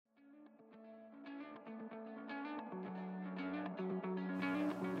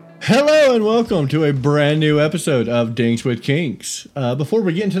Hello and welcome to a brand new episode of Dinks with Kinks. Before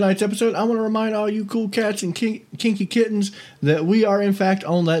we get into tonight's episode, I want to remind all you cool cats and kinky kittens that we are in fact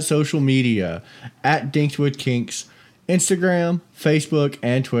on that social media at Dinks with Kinks, Instagram, Facebook,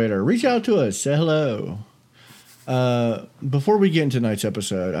 and Twitter. Reach out to us, say hello. Before we get into tonight's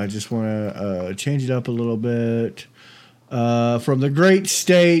episode, I just want to change it up a little bit. From the great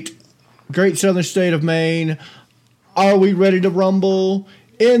southern state of Maine, are we ready to rumble?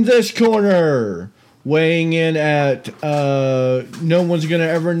 In this corner, weighing in at no one's gonna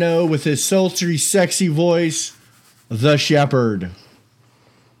ever know with his sultry, sexy voice, the Shepherd.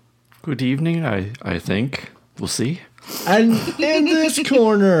 Good evening, I think. We'll see. And in this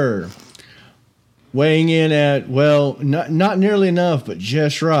corner, weighing in at, well, not nearly enough, but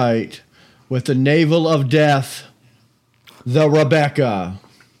just right, with the navel of death, the Rebecca.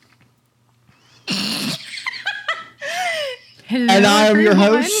 Hello, And I am your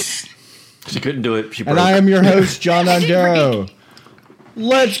everyone. host. She couldn't do it. She broke. And I am your host, John Ondero.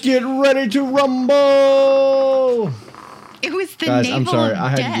 Let's get ready to rumble! It was the Guys, navel I'm sorry, of I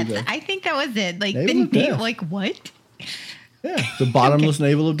had to death. do that. I think that was it. Like Navel the of death. navel. Like what? Yeah, the bottomless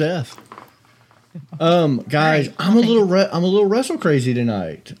navel of death. Guys, Right, I'm a little wrestle crazy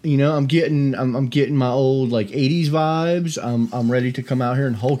tonight. You know, I'm getting my old like 80s vibes. I'm ready to come out here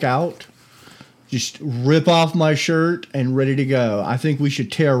and Hulk out. Just rip off my shirt and ready to go. I think we should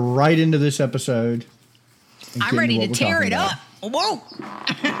tear right into this episode. and I'm get ready into to what we're tear talking it about. up. Whoa!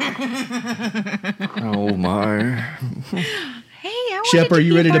 Oh my! Hey, I Shep, wanted are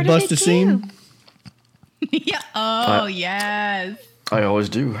you be ready to part of bust it a seam? too. Yeah. Oh yes. I always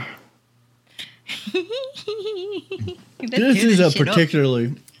do. This is a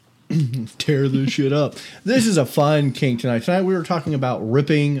particularly tear this shit up. This is a fun kink tonight. Tonight we were talking about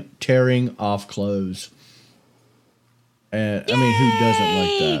tearing off clothes. And I mean, who doesn't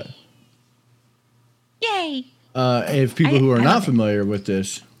like that? Yay! If people who are I not love it. familiar with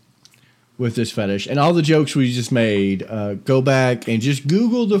this fetish and all the jokes we just made, go back and just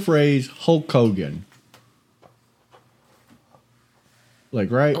Google the phrase Hulk Hogan. Like,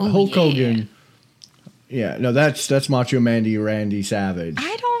 right? Oh, Hulk yeah. Hogan. Yeah, no, that's Macho Man Randy Savage.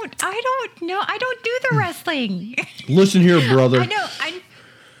 I don't know. I don't do the wrestling. Listen here, brother. I know.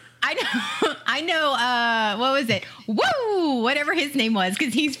 What was it? Woo! Whatever his name was,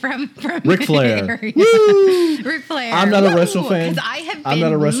 because he's from Ric Flair. area. Woo! Ric Flair. I'm not a Woo! wrestle fan. 'Cause I have been I'm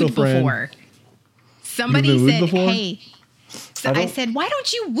not a wrestle wooed fan. before. Somebody You've been wooed said, before? "Hey." So I said, "Why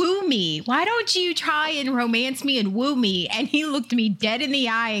don't you woo me? Why don't you try and romance me and woo me?" And he looked me dead in the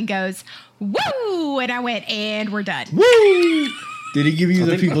eye and goes, "Woo!" And I went, "And we're done." Woo! Did he give you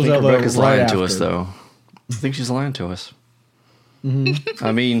the people's elbow Rebecca's right lying after? to us, though. I think she's lying to us. Mm-hmm.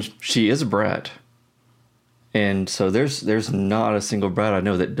 I mean, she is a brat, and so there's not a single brat I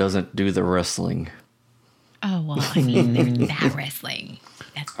know that doesn't do the wrestling. Oh well, I mean, there's that wrestling.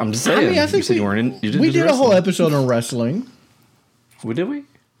 That's I'm just saying. I mean, I you think said you weren't in. You didn't we do did a whole wrestling. episode on wrestling. Did we?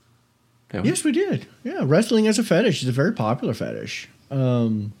 Yeah. Yes, we did. Yeah, wrestling as a fetish is a very popular fetish.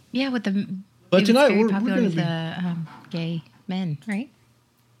 yeah, with the. But it was tonight very we're popular gonna with be- the gay men, right?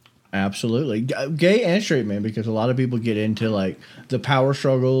 Absolutely, gay and straight men, because a lot of people get into like the power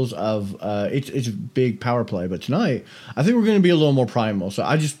struggles of it's a big power play. But tonight, I think we're going to be a little more primal. So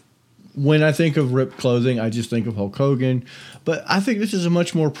when I think of ripped clothing, I just think of Hulk Hogan. But I think this is a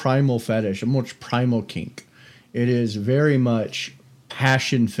much more primal fetish, a much primal kink. It is very much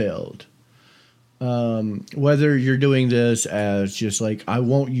passion filled. Whether you're doing this as just like, I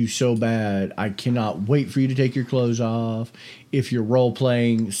want you so bad, I cannot wait for you to take your clothes off. If you're role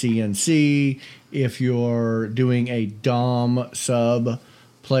playing CNC, if you're doing a Dom sub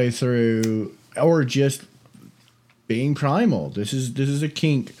playthrough, or just being primal, this is a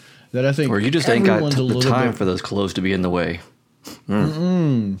kink that I think Or you just ain't got everyone's a the little time bit- for those clothes to be in the way.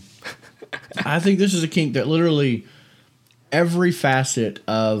 I think this is a kink that literally every facet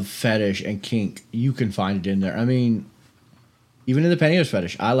of fetish and kink, you can find it in there. I mean, even in the pantyhose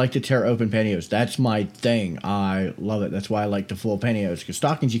fetish, I like to tear open pantyhose. That's my thing. I love it. That's why I like to full pantyhose, because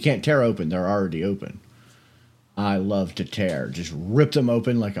stockings you can't tear open. They're already open. I love to tear. Just rip them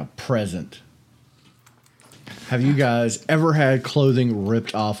open like a present. Have you guys ever had clothing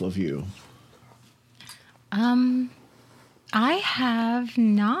ripped off of you? I have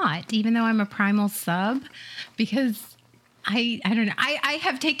not, even though I'm a primal sub, because I don't know. I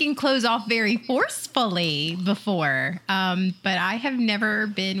have taken clothes off very forcefully before, but I have never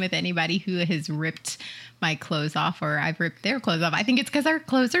been with anybody who has ripped my clothes off or I've ripped their clothes off. I think it's because our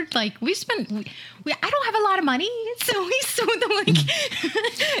clothes are like, I don't have a lot of money, so we sew them like,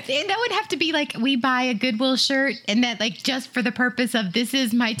 and that would have to be like, we buy a Goodwill shirt and that like just for the purpose of this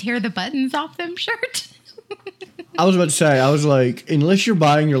is my tear the buttons off them shirt. I was about to say, I was like, unless you're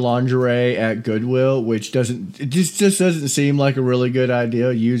buying your lingerie at Goodwill, which it just doesn't seem like a really good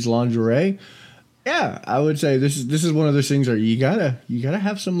idea, used lingerie. Yeah, I would say this is one of those things where you gotta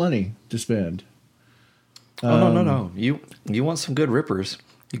have some money to spend. Oh no! You want some good rippers?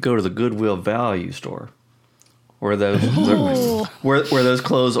 You go to the Goodwill value store, where those where those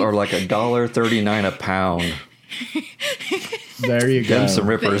clothes are like $1.39 a pound. There you go. Them some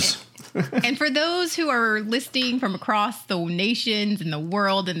rippers. And for those who are listening from across the nations and the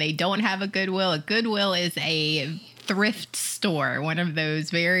world and they don't have a Goodwill is a thrift store, one of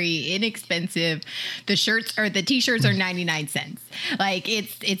those very inexpensive. The t-shirts are 99 cents. Like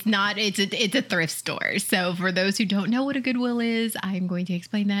it's a thrift store. So for those who don't know what a Goodwill is, I'm going to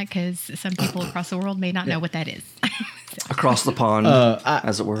explain that because some people across the world may not know what that is. Across the pond,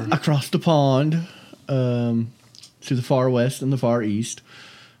 as it were. Across the pond, to the far west and the far east.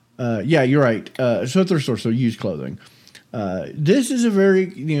 Yeah, you're right. So thrift store, so used clothing. This is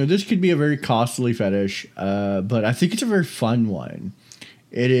this could be a very costly fetish, but I think it's a very fun one.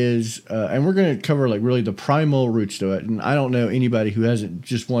 It is, and we're going to cover like really the primal roots to it. And I don't know anybody who hasn't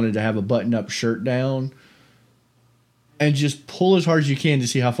just wanted to have a button-up shirt down and just pull as hard as you can to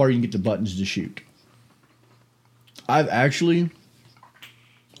see how far you can get the buttons to shoot. I've actually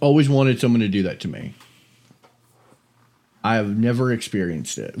always wanted someone to do that to me. I've never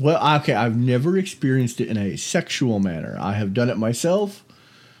experienced it. Well, okay, I've never experienced it in a sexual manner. I have done it myself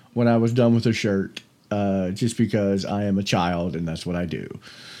when I was done with a shirt, just because I am a child and that's what I do.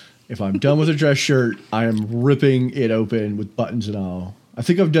 If I'm done with a dress shirt, I am ripping it open with buttons and all. I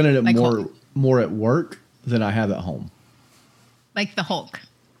think I've done it more at work than I have at home. Like the Hulk.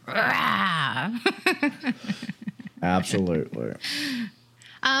 Absolutely.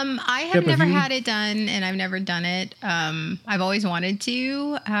 I have never had it done, and I've never done it. I've always wanted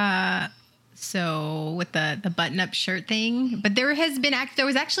to. So with the button-up shirt thing, but there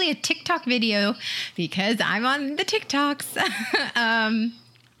was actually a TikTok video because I'm on the TikToks.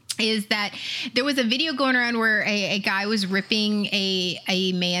 Is that there was a video going around where a guy was ripping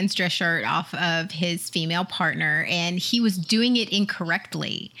a man's dress shirt off of his female partner, and he was doing it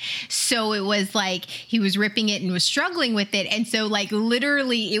incorrectly. So it was like he was ripping it and was struggling with it. And so like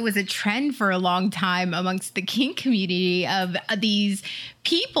literally it was a trend for a long time amongst the kink community of these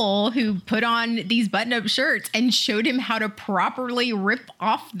people who put on these button-up shirts and showed him how to properly rip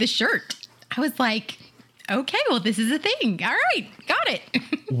off the shirt. I was like, okay, well, this is a thing. All right, got it.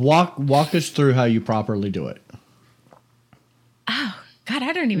 Walk us through how you properly do it. Oh, God,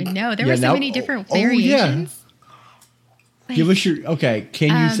 I don't even know. There were so many different variations. Yeah. Give us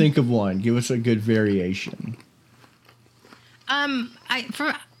can you think of one? Give us a good variation. From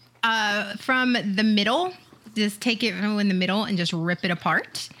the middle, just take it from in the middle and just rip it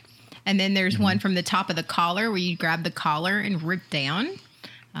apart. And then there's one from the top of the collar where you grab the collar and rip down.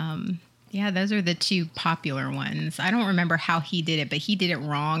 Yeah, those are the two popular ones. I don't remember how he did it, but he did it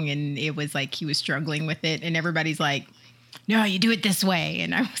wrong, and it was like he was struggling with it, and everybody's like, no, you do it this way.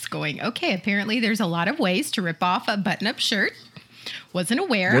 And I was going, okay, apparently there's a lot of ways to rip off a button-up shirt. Wasn't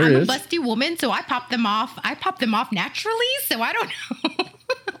aware. I'm a busty woman, so I pop them off. I pop them off naturally, so I don't know.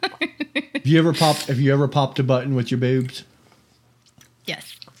 Have you ever popped a button with your boobs?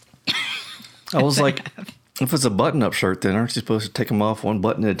 Yes. I was like, if it's a button-up shirt, then aren't you supposed to take them off one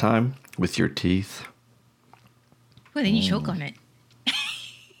button at a time with your teeth? Well, then you choke on it.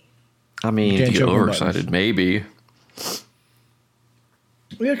 I mean, if you get overexcited, maybe.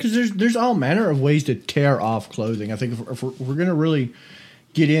 Well, yeah, because there's all manner of ways to tear off clothing. I think if we're going to really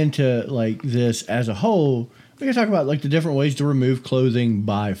get into like this as a whole, we can talk about like the different ways to remove clothing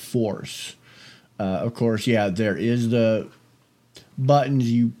by force. Of course, yeah, there is the buttons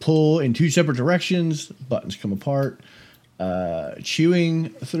you pull in two separate directions. Buttons come apart. Chewing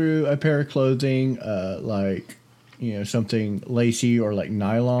through a pair of clothing, like something lacy or like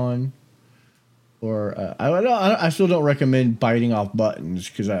nylon. Or I still don't recommend biting off buttons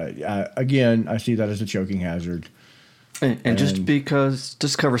because I see that as a choking hazard. And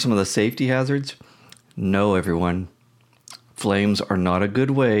just cover some of the safety hazards. No, everyone, flames are not a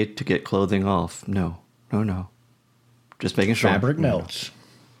good way to get clothing off. No. Just making sure. Fabric melts.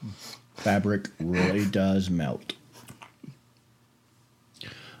 Fabric really does melt.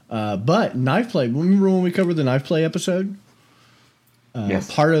 But knife play. Remember when we covered the knife play episode?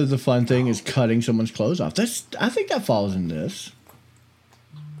 Yes. Part of the fun thing is cutting someone's clothes off. I think that falls in this.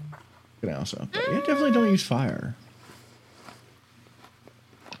 Also, but yeah, definitely don't use fire.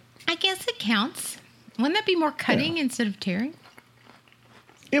 I guess it counts. Wouldn't that be more cutting instead of tearing?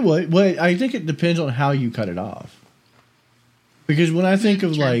 It would. Well, I think it depends on how you cut it off. Because when I think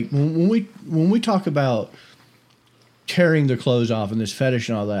of like when we talk about tearing the clothes off and this fetish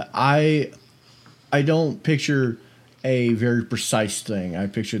and all that, I don't picture a very precise thing. I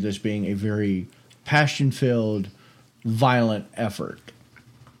picture this being a very passion-filled, violent effort.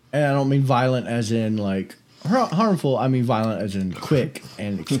 And I don't mean violent as in like harmful. I mean violent as in quick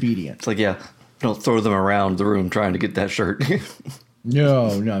and expedient. It's like, yeah, don't throw them around the room trying to get that shirt. No.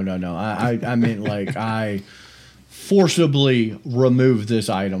 I meant like I forcibly remove this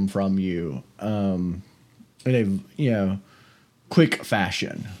item from you in a quick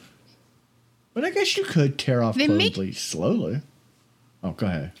fashion. But I guess you could tear off clothes slowly. Oh, go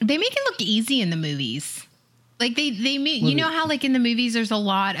ahead. They make it look easy in the movies. Like they you know how like in the movies there's a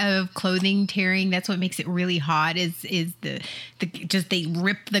lot of clothing tearing. That's what makes it really hot. Is the just they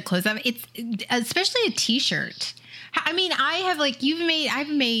rip the clothes off. It's especially a t-shirt. I mean, I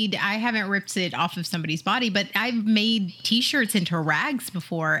haven't ripped it off of somebody's body, but I've made t-shirts into rags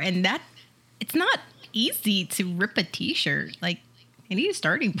before, and it's not easy to rip a t-shirt. Like, I need a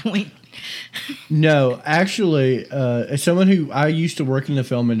starting point. No, actually, as someone who I used to work in the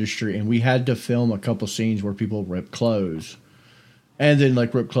film industry, and we had to film a couple scenes where people rip clothes, and then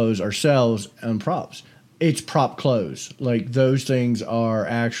like rip clothes ourselves and props. It's prop clothes. Like those things are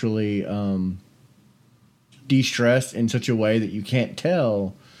actually de-stressed in such a way that you can't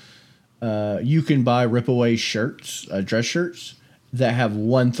tell. You can buy rip-away shirts, dress shirts that have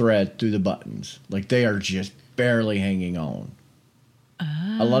one thread through the buttons. Like they are just barely hanging on.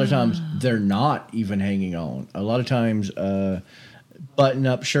 A lot of times they're not even hanging on. A lot of times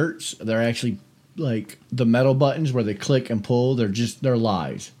button-up shirts, they're actually like the metal buttons where they click and pull. They're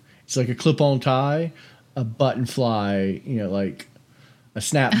lies. It's like a clip-on tie, a button fly, like a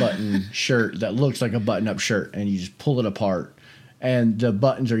snap button shirt that looks like a button-up shirt, and you just pull it apart. And the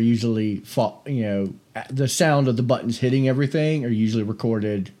buttons are usually, the sound of the buttons hitting everything are usually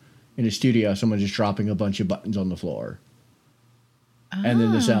recorded in a studio. Someone just dropping a bunch of buttons on the floor. And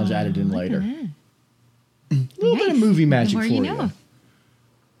then the sound's added in later. A little bit of movie magic for you.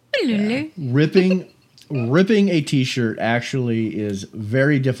 Yeah. Ripping a t-shirt actually is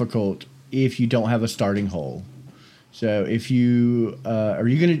very difficult if you don't have a starting hole. So if you are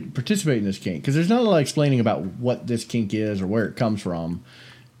you going to participate in this kink? Because there's not a lot of explaining about what this kink is or where it comes from.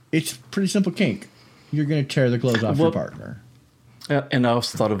 It's pretty simple kink. You're going to tear the clothes off your partner. And I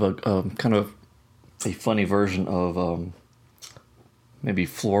also thought of a kind of a funny version of maybe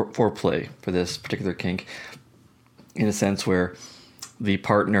foreplay for this particular kink, in a sense where the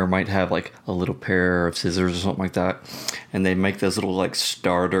partner might have like a little pair of scissors or something like that, and they make those little like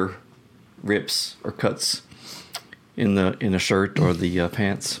starter rips or cuts in the shirt or the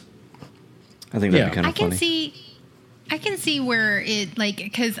pants. I think that'd be kind of funny. I can see where it, like,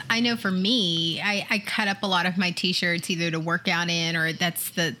 because I know for me, I cut up a lot of my t-shirts either to work out in, or that's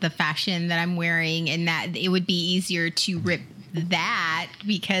the fashion that I'm wearing, and that it would be easier to rip that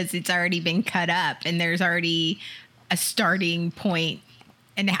because it's already been cut up and there's already a starting point,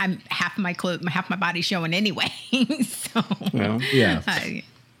 and I'm half my body showing anyway. So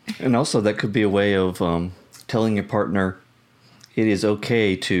and also that could be a way of telling your partner it is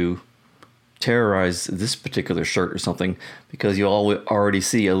okay to terrorize this particular shirt or something, because you already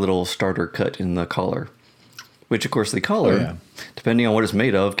see a little starter cut in the collar, which of course the collar, depending on what it's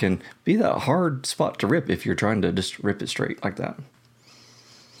made of, can be that hard spot to rip if you're trying to just rip it straight like that.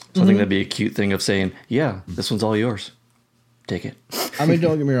 So I think that'd be a cute thing of saying, yeah, this one's all yours. Take it. I mean,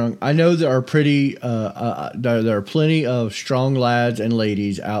 don't get me wrong. I know there are there are plenty of strong lads and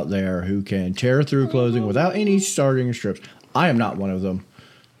ladies out there who can tear through clothing without any starting strips. I am not one of them.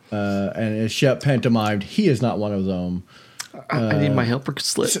 And as Shep pantomimed, he is not one of them. I need my helper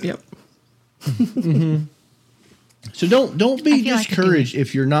slip. Yep. Mm-hmm. So don't be discouraged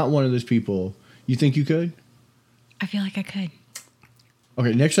if you're not one of those people. You think you could? I feel like I could.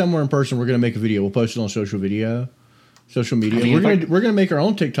 Okay, next time we're in person, we're gonna make a video. We'll post it on social media. We're gonna make our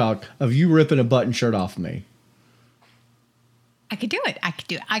own TikTok of you ripping a button shirt off of me. I could do it.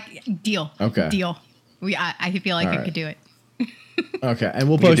 Deal. Okay. Deal. I feel like I could do it. Okay, and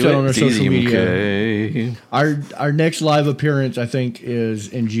we'll post it on our social media. Okay. Our next live appearance, I think, is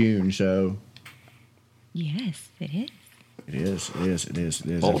in June. So. Yes, it is. It is.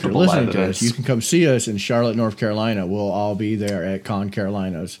 If you're listening to us, you can come see us in Charlotte, North Carolina. We'll all be there at Con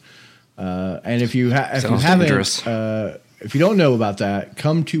Carolinas. And if you haven't if you don't know about that,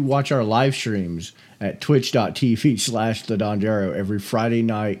 come to watch our live streams at twitch.tv/thedonjaro every Friday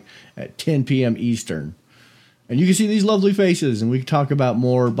night at 10 p.m. Eastern. And you can see these lovely faces, and we can talk about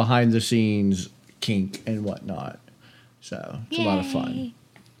more behind the scenes kink and whatnot. So it's a lot of fun.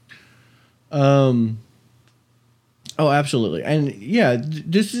 Oh, absolutely. And yeah,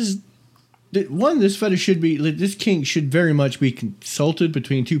 this fetish should be, this kink should very much be consulted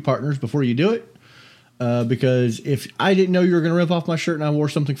between two partners before you do it. Because if I didn't know you were going to rip off my shirt and I wore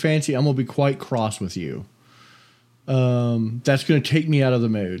something fancy, I'm going to be quite cross with you. That's going to take me out of the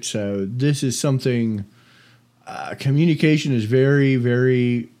mood. So this is something, communication is very,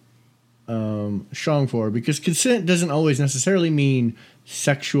 very strong for, because consent doesn't always necessarily mean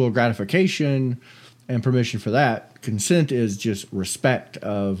sexual gratification and permission for that. Consent is just respect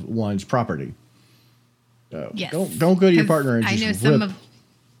of one's property. So yes. Don't go to your partner and just some of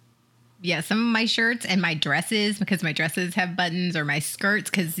my shirts and my dresses, because my dresses have buttons, or my skirts,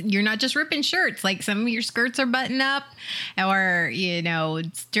 because you're not just ripping shirts. Like some of your skirts are button up, or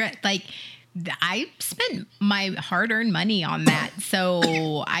like I spent my hard-earned money on that,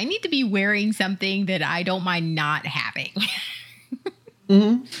 so I need to be wearing something that I don't mind not having.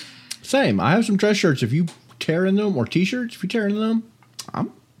 Mm-hmm. Same. I have some dress shirts. If you tear in them, or t-shirts, if you tear in them,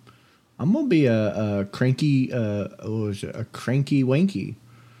 I'm gonna be a cranky. A cranky wanky.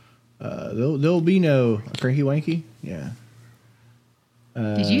 There'll be no cranky wanky. Yeah.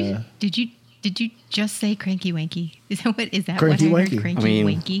 Did you just say cranky wanky? Is that cranky what I wanky? heard? Cranky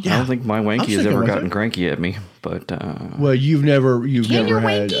wanky. I don't think my wanky has ever gotten cranky at me, but well, you've never Can had your an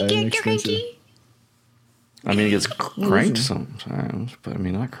wanky get expensive. cranky? I mean, it gets cranked sometimes, but I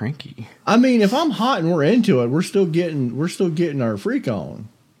mean, not cranky. I mean, if I'm hot and we're into it, we're still getting our freak on,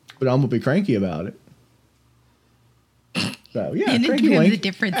 but I'm gonna be cranky about it. So yeah, and it cranky becomes wank, a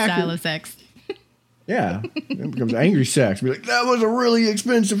different style of sex. Yeah, it becomes angry sex. Be like, that was a really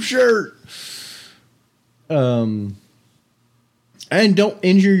expensive shirt. And don't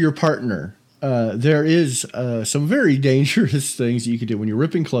injure your partner. There is some very dangerous things that you can do when you're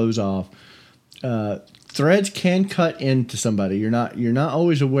ripping clothes off. Threads can cut into somebody. You're not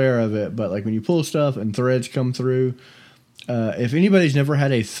always aware of it, but like when you pull stuff and threads come through, if anybody's never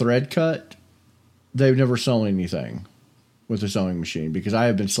had a thread cut, they've never sewn anything with a sewing machine, because I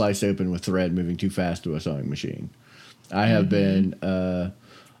have been sliced open with thread moving too fast to a sewing machine. I have been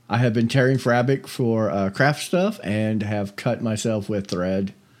tearing fabric for craft stuff and have cut myself with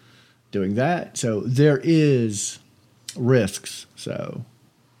thread doing that. So there is risks. So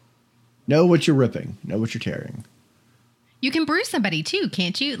know what you're ripping, know what you're tearing. You can bruise somebody too,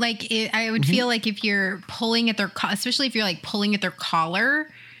 can't you? Like I would feel like if you're pulling at their, especially if you're like pulling at their collar,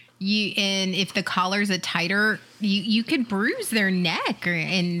 and if the collar's a tighter, you could bruise their neck,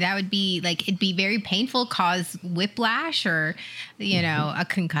 and that would be like, it'd be very painful, cause whiplash or a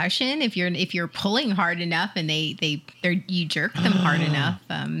concussion if you're pulling hard enough and you jerk them hard enough.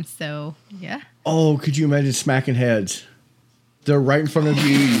 So yeah. Oh, could you imagine smacking heads? They're right in front of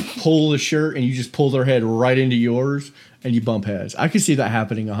you. You pull the shirt and you just pull their head right into yours, and you bump heads. I could see that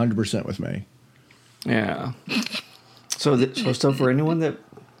happening 100% with me. Yeah. So for anyone that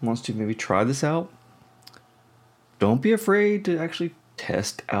wants to maybe try this out, don't be afraid to actually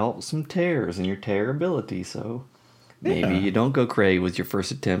test out some tears and your tearability. So maybe you don't go crazy with your first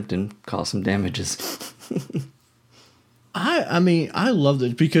attempt and cause some damages. I mean, I love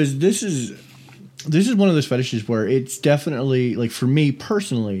this, because this is one of those fetishes where it's definitely, like, for me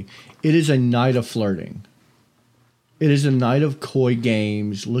personally, it is a night of flirting. It is a night of coy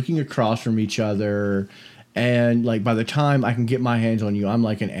games, looking across from each other. And like, by the time I can get my hands on you, I'm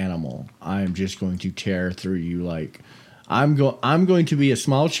like an animal. I'm just going to tear through you. Like I'm going to be a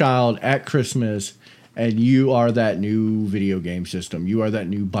small child at Christmas, and you are that new video game system. You are that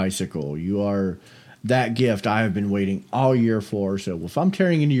new bicycle. You are that gift I have been waiting all year for. So if I'm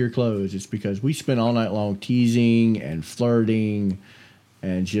tearing into your clothes, it's because we spent all night long teasing and flirting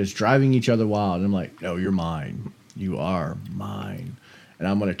and just driving each other wild. And I'm like, no, you're mine. You are mine. And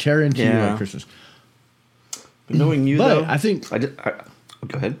I'm going to tear into you at Christmas. Knowing you, though, I think. go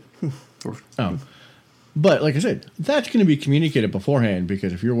ahead. But like I said, that's going to be communicated beforehand,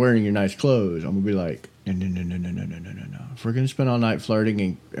 because if you're wearing your nice clothes, I'm going to be like, no. If we're going to spend all night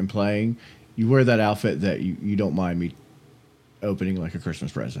flirting and playing, you wear that outfit that you don't mind me opening like a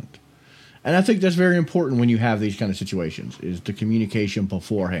Christmas present. And I think that's very important when you have these kind of situations, is the communication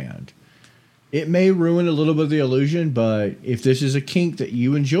beforehand. It may ruin a little bit of the illusion, but if this is a kink that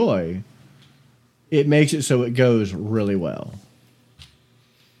you enjoy, it makes it so it goes really well.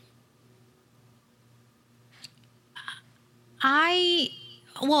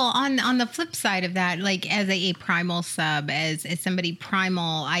 Well, on the flip side of that, like as a primal sub, as somebody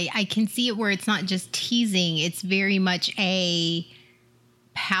primal, I can see it where it's not just teasing. It's very much a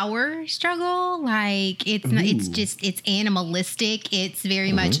power struggle. Like it's not, it's animalistic. It's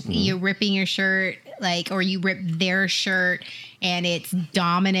very much you're ripping your shirt, like, or you rip their shirt, and it's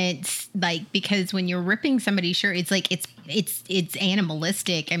dominance. Like, because when you're ripping somebody's shirt, it's like it's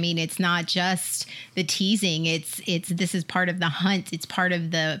animalistic. I mean, it's not just the teasing. It's this is part of the hunt. It's part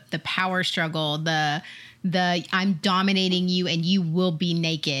of the power struggle. The I'm dominating you and you will be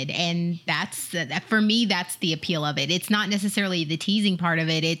naked. And that's, for me, that's the appeal of it. It's not necessarily the teasing part of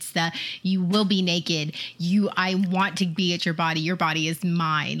it. It's the, you will be naked. I want to be at your body. Your body is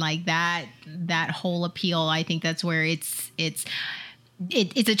mine. Like that whole appeal. I think that's where it's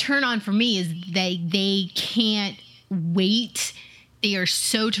a turn on for me, is they can't wait. They are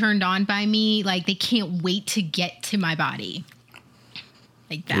so turned on by me. Like they can't wait to get to my body.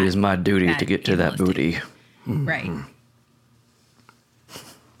 Like that. It is my duty to get to that booty. Right.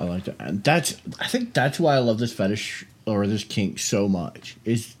 I like that. And I think that's why I love this fetish or this kink so much.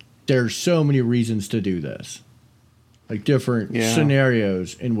 Is there's so many reasons to do this. Like different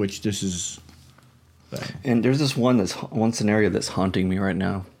scenarios in which this is. And there's this one scenario that's haunting me right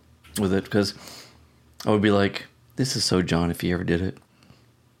now with it, because I would be like, this is so John if he ever did it.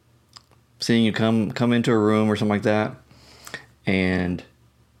 Seeing you come into a room or something like that, and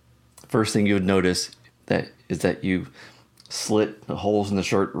first thing you would notice is that you slit the holes in the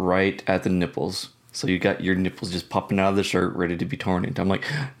shirt right at the nipples. So you got your nipples just popping out of the shirt, ready to be torn into. I'm like,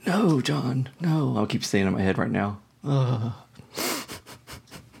 no, John, no. I'll keep staying in my head right now.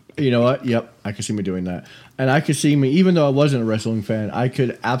 You know what? Yep, I could see me doing that. And I could see me, even though I wasn't a wrestling fan, I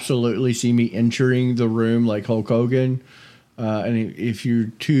could absolutely see me entering the room like Hulk Hogan. And if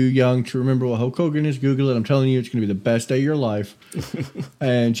you're too young to remember what Hulk Hogan is, Google it. I'm telling you, it's going to be the best day of your life.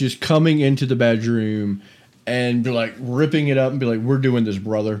 And just coming into the bedroom and be like ripping it up and be like, we're doing this,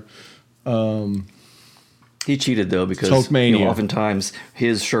 brother. He cheated, though, because oftentimes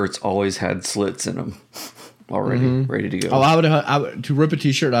his shirts always had slits in them already, ready to go. Oh, I would to rip a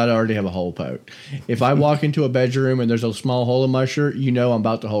t-shirt, I'd already have a hole poked. If I walk into a bedroom and there's a small hole in my shirt, you know I'm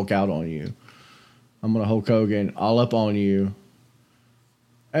about to Hulk out on you. I'm going to Hulk Hogan all up on you.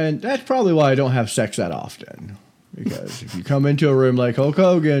 And that's probably why I don't have sex that often. Because if you come into a room like Hulk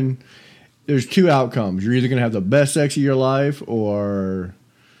Hogan, there's two outcomes. You're either going to have the best sex of your life, or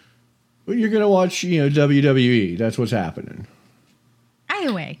you're going to watch, WWE. That's what's happening.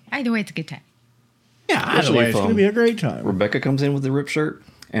 Either way, it's a good time. Yeah, either way, it's going to be a great time. Rebecca comes in with the rip shirt,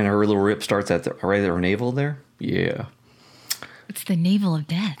 and her little rip starts right at her navel there. Yeah. It's the navel of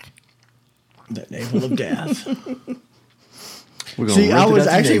death. That navel of death. See, I was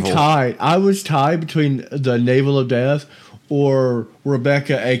actually tied. I was tied between the navel of death or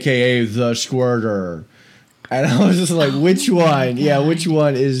Rebecca, a.k.a. the squirter. And I was just like, which one? Yeah, which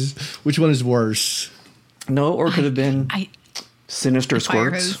one is worse? No, or it could have been Sinister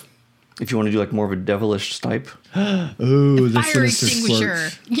Squirts. If you want to do like more of a devilish type. Ooh, the fire Sinister extinguisher.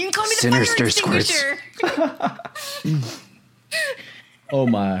 Squirts. You can call me the Sinister fire extinguisher. Oh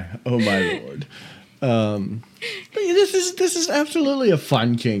my Lord. But this is absolutely a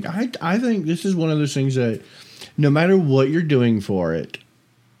fun kink. I think this is one of those things that no matter what you're doing for it,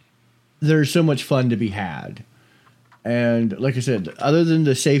 there's so much fun to be had. And like I said, other than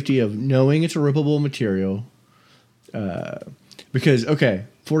the safety of knowing it's a rippable material, because, okay,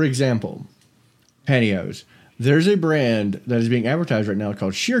 for example, pantyhose. There's a brand that is being advertised right now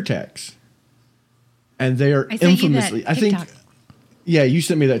called SheerTex. And they are infamously, I think... Yeah, you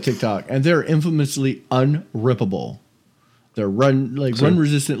sent me that TikTok, and they're infamously unrippable. They're run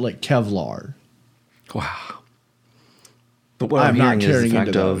resistant like Kevlar. Wow. But what I'm hearing is the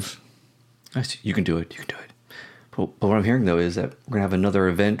fact of you can do it. But what I'm hearing though is that we're gonna have another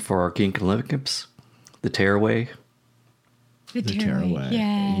event for our Kink Olympics, the Tearaway. The Tearaway.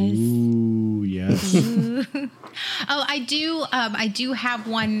 Yes. Ooh, yes. Oh, I do have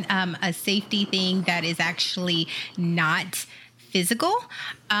one a safety thing that is actually not physical.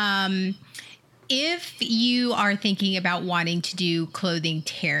 If you are thinking about wanting to do clothing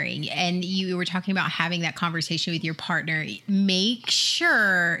tearing and you were talking about having that conversation with your partner, make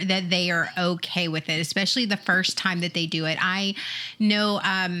sure that they are okay with it, especially the first time that they do it. I know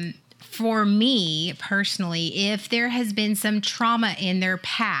for me personally, if there has been some trauma in their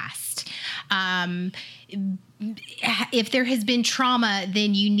past, if there has been trauma,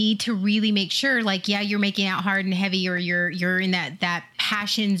 then you need to really make sure, like, yeah, you're making out hard and heavy, or you're in that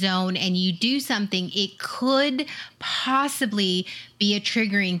passion zone, and you do something, it could possibly be a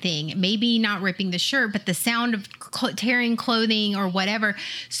triggering thing. Maybe not ripping the shirt, but the sound of tearing clothing or whatever.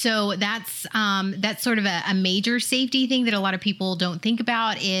 So that's sort of a major safety thing that a lot of people don't think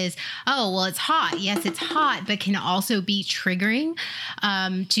about is, oh, well, it's hot. Yes, it's hot, but can also be triggering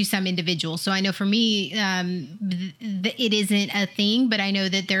to some individuals. So I know for me, it isn't a thing, but I know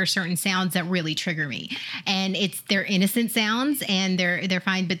that there are certain sounds that really trigger me, and they're innocent sounds and they're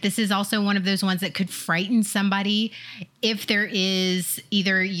fine. But this is also one of those ones that could frighten somebody if there is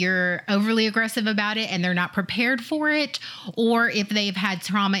either you're overly aggressive about it and they're not prepared for it, or if they've had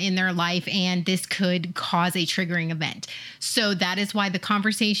trauma in their life and this could cause a triggering event. So that is why the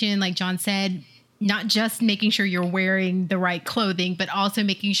conversation, like John said, not just making sure you're wearing the right clothing, but also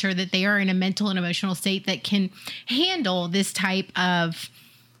making sure that they are in a mental and emotional state that can handle this type of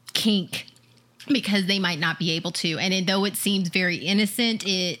kink, because they might not be able to. And though it seems very innocent,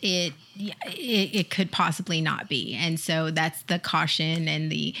 it could possibly not be. And so that's the caution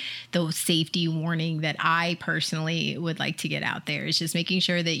and the safety warning that I personally would like to get out there, is just making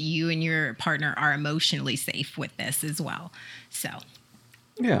sure that you and your partner are emotionally safe with this as well. So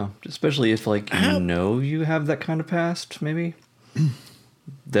yeah, especially if like you have that kind of past, maybe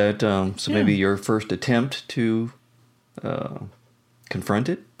that maybe your first attempt to confront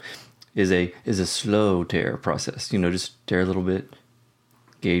it is a slow tear process. Just tear a little bit,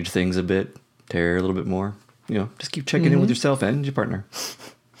 gauge things a bit, tear a little bit more. Just keep checking in with yourself and your partner.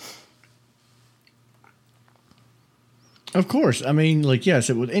 Of course. I mean, like, yes,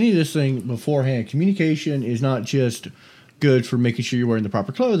 with any of this thing beforehand, communication is not just good for making sure you're wearing the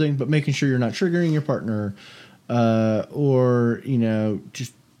proper clothing, but making sure you're not triggering your partner, or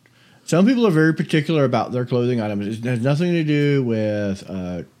just some people are very particular about their clothing items. It has nothing to do with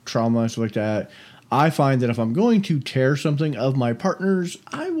trauma and stuff like that. I find that if I'm going to tear something of my partner's,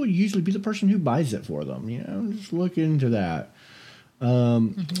 I would usually be the person who buys it for them. Just look into that.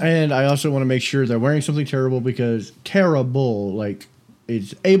 And I also want to make sure they're wearing something terrible, because terrible, like,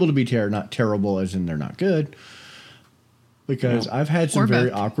 it's able to be not terrible as in they're not good. Because I've had some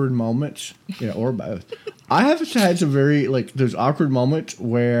very awkward moments, or both. I have had some very, like, those awkward moments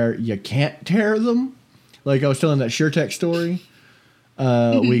where you can't tear them. Like I was telling that SureTech story.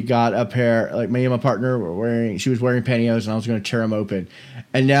 We got a pair, like me and my partner she was wearing pantyhose, and I was going to tear them open.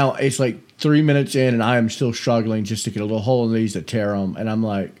 And now it's like 3 minutes in, and I am still struggling just to get a little hole in these to tear them. And I'm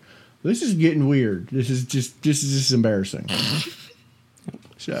like, this is getting weird. This is just embarrassing.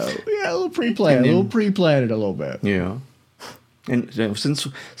 So, yeah, a little pre-planned, a little bit. Yeah. And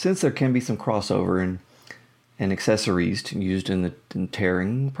since there can be some crossover and accessories used in the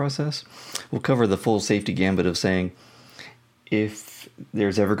tearing process, we'll cover the full safety gambit of saying, if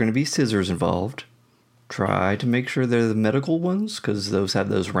there's ever going to be scissors involved, try to make sure they're the medical ones, because those have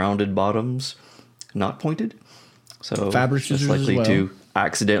those rounded bottoms, not pointed. So fabric scissors less likely as well. to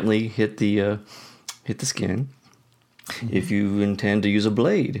accidentally hit the skin. Mm-hmm. If you intend to use a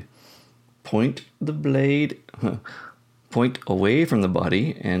blade, point the blade point away from the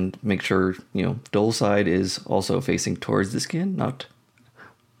body, and make sure dull side is also facing towards the skin,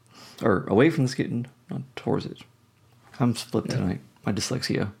 or away from the skin, not towards it. I'm split tonight. My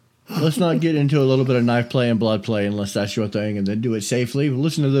dyslexia. Let's not get into a little bit of knife play and blood play unless that's your thing, and then do it safely.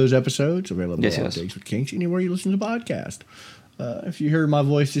 Listen to those episodes available on Digs with Kinks, anywhere you listen to the podcast. If you heard my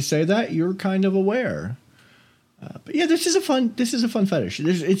voice just say that, you're kind of aware. But yeah, this is a fun fetish.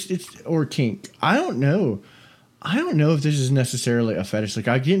 It's or kink. I don't know if this is necessarily a fetish. Like,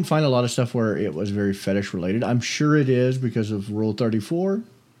 I didn't find a lot of stuff where it was very fetish related. I'm sure it is because of Rule 34.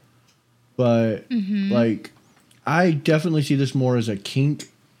 But, like, I definitely see this more as a kink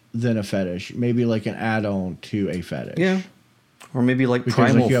than a fetish. Maybe like an add-on to a fetish. Yeah. Or maybe like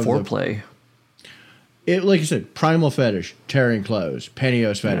primal foreplay. Like I said, primal fetish, tearing clothes.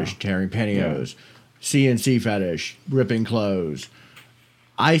 Pantyhose fetish, tearing pantyhose. CNC fetish, ripping clothes.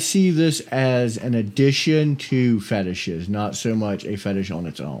 I see this as an addition to fetishes, not so much a fetish on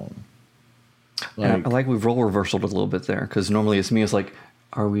its own. I like we've role reversed a little bit there, because normally it's me. It's like,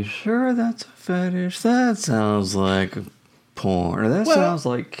 are we sure that's a fetish? That sounds like porn. Or that sounds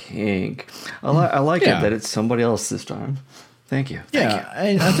like kink. I like it that it's somebody else this time. Thank you.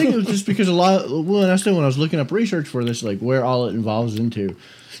 And I think it was just because and I still, when I was looking up research for this, like where all it involves into,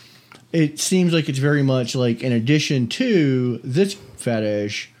 it seems like it's very much like in addition to this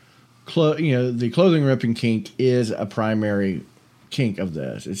fetish, the clothing ripping kink is a primary kink of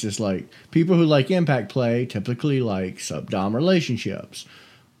this. It's just like people who like impact play typically like sub-dom relationships,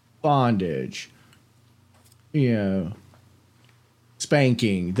 bondage,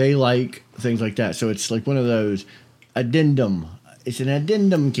 spanking. They like things like that. So it's like one of those addendum. It's an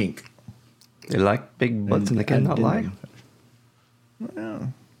addendum kink. They like big butts and they cannot lie.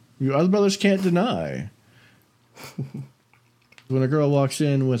 Well, you other brothers can't deny. When a girl walks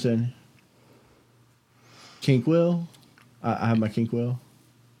in with a kink will, I have my kink will.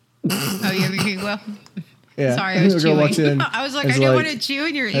 Oh, you have your kink will? Yeah. Sorry, I was chewing. Walks in, I was like, I didn't want to chew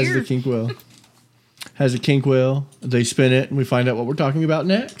in your ear. Has the kink will. Has a kink will. They spin it, and we find out what we're talking about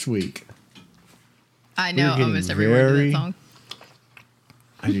next week. I know almost every word of that song.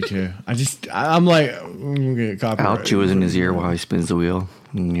 I do too. I'm like, I'm gonna get copyrighted. Al chews in his ear while he spins the wheel.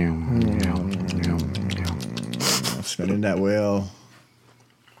 Spinning that wheel.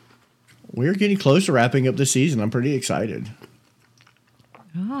 We're getting close to wrapping up the season. I'm pretty excited.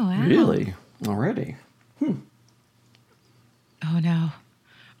 Oh, wow. Really? Already? Oh, no.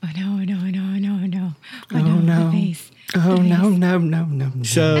 Oh, no. No. The face. Oh, no.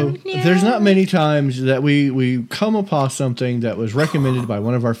 So there's not many times that we come upon something that was recommended by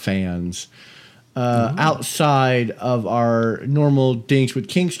one of our fans outside of our normal Dinks with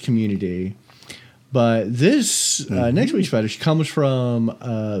Kinks community. But this next week's fetish comes from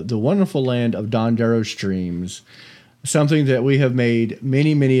the wonderful land of Dondero Streams. Something that we have made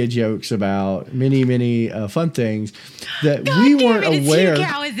many jokes about, many fun things that we weren't aware. It's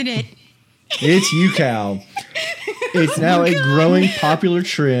UCal, isn't it? It's UCal. It's now a growing popular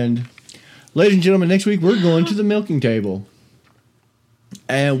trend. Ladies and gentlemen, next week we're going to the milking table.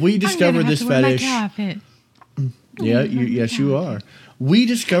 And we discovered this fetish. Yeah, yes, you are. We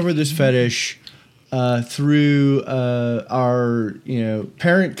discovered this fetish through our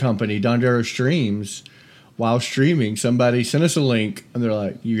parent company, Dondero Streams. While streaming, somebody sent us a link, and they're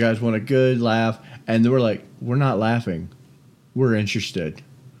like, "You guys want a good laugh?" And we're like, "We're not laughing. We're interested.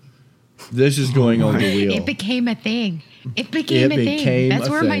 This is going on the wheel." It became a thing. It became a thing. That's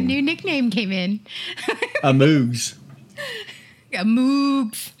where my new nickname came in. A Moogs. A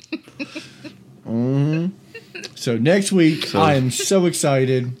Moogs. Mm-hmm. So next week, I am so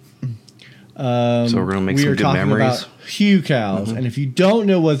excited. So we're gonna make some good memories. About UCals, and if you don't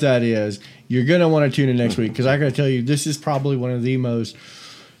know what that is, you're gonna want to tune in next week because I gotta tell you, this is probably one of the most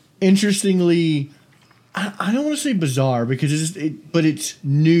interestingly. I don't want to say bizarre because but it's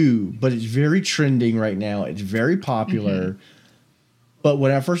new, but it's very trending right now. It's very popular. But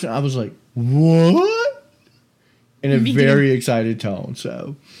when I first, I was like, "What?" In a very excited tone.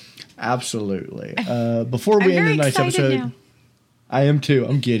 So, absolutely. Before we end tonight's episode. Now. I am too.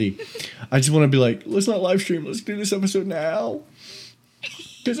 I'm giddy. I just want to be like, let's not live stream. Let's do this episode now.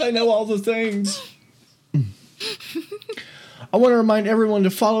 Because I know all the things. I want to remind everyone to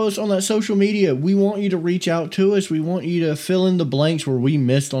follow us on that social media. We want you to reach out to us. We want you to fill in the blanks where we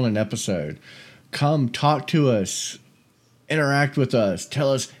missed on an episode. Come talk to us. Interact with us.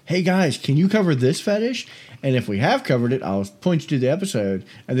 Tell us, hey guys, can you cover this fetish? And if we have covered it, I'll point you to the episode.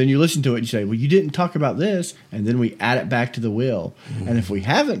 And then you listen to it and you say, well, you didn't talk about this. And then we add it back to the wheel. And if we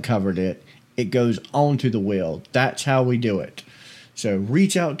haven't covered it, it goes onto the wheel. That's how we do it. So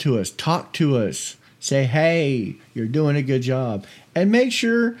reach out to us. Talk to us. Say, hey, you're doing a good job. And make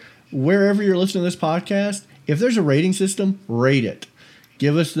sure wherever you're listening to this podcast, if there's a rating system, rate it.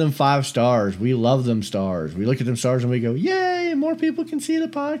 Give us them 5 stars. We love them stars. We look at them stars and we go, yay, more people can see the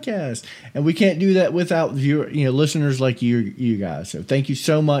podcast. And we can't do that without listeners like you guys. So thank you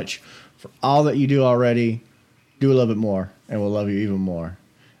so much for all that you do already. Do a little bit more and we'll love you even more.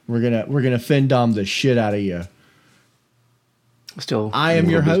 We're gonna Findom the shit out of you. Still, I am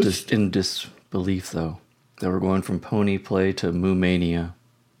your host. Just in disbelief though that we're going from pony play to Moo Mania.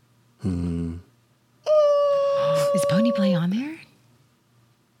 Is pony play on there?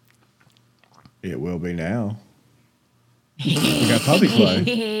 It will be now. We got puppy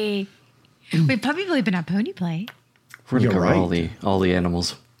play. Wait, puppy play, but not pony play. We're gonna cover all the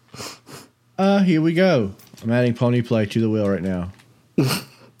animals. Here we go. I'm adding pony play to the wheel right now.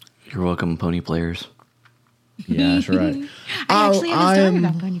 You're welcome, pony players. Yeah, that's right. I actually have a story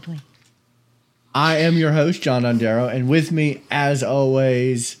about pony play. I am your host, John Dondero, and with me, as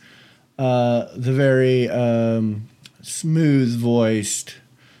always, the very smooth-voiced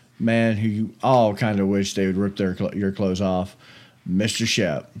man who you all kind of wish they would rip your clothes off, Mr.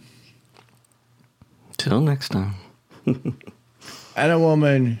 Shep. Till next time. And a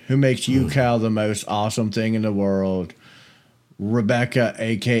woman who makes UCal the most awesome thing in the world, Rebecca,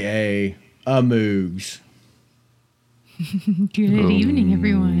 a.k.a. Moogs. Good evening,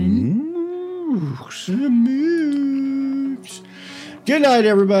 everyone. Moogs. Good night,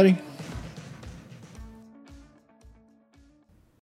 everybody.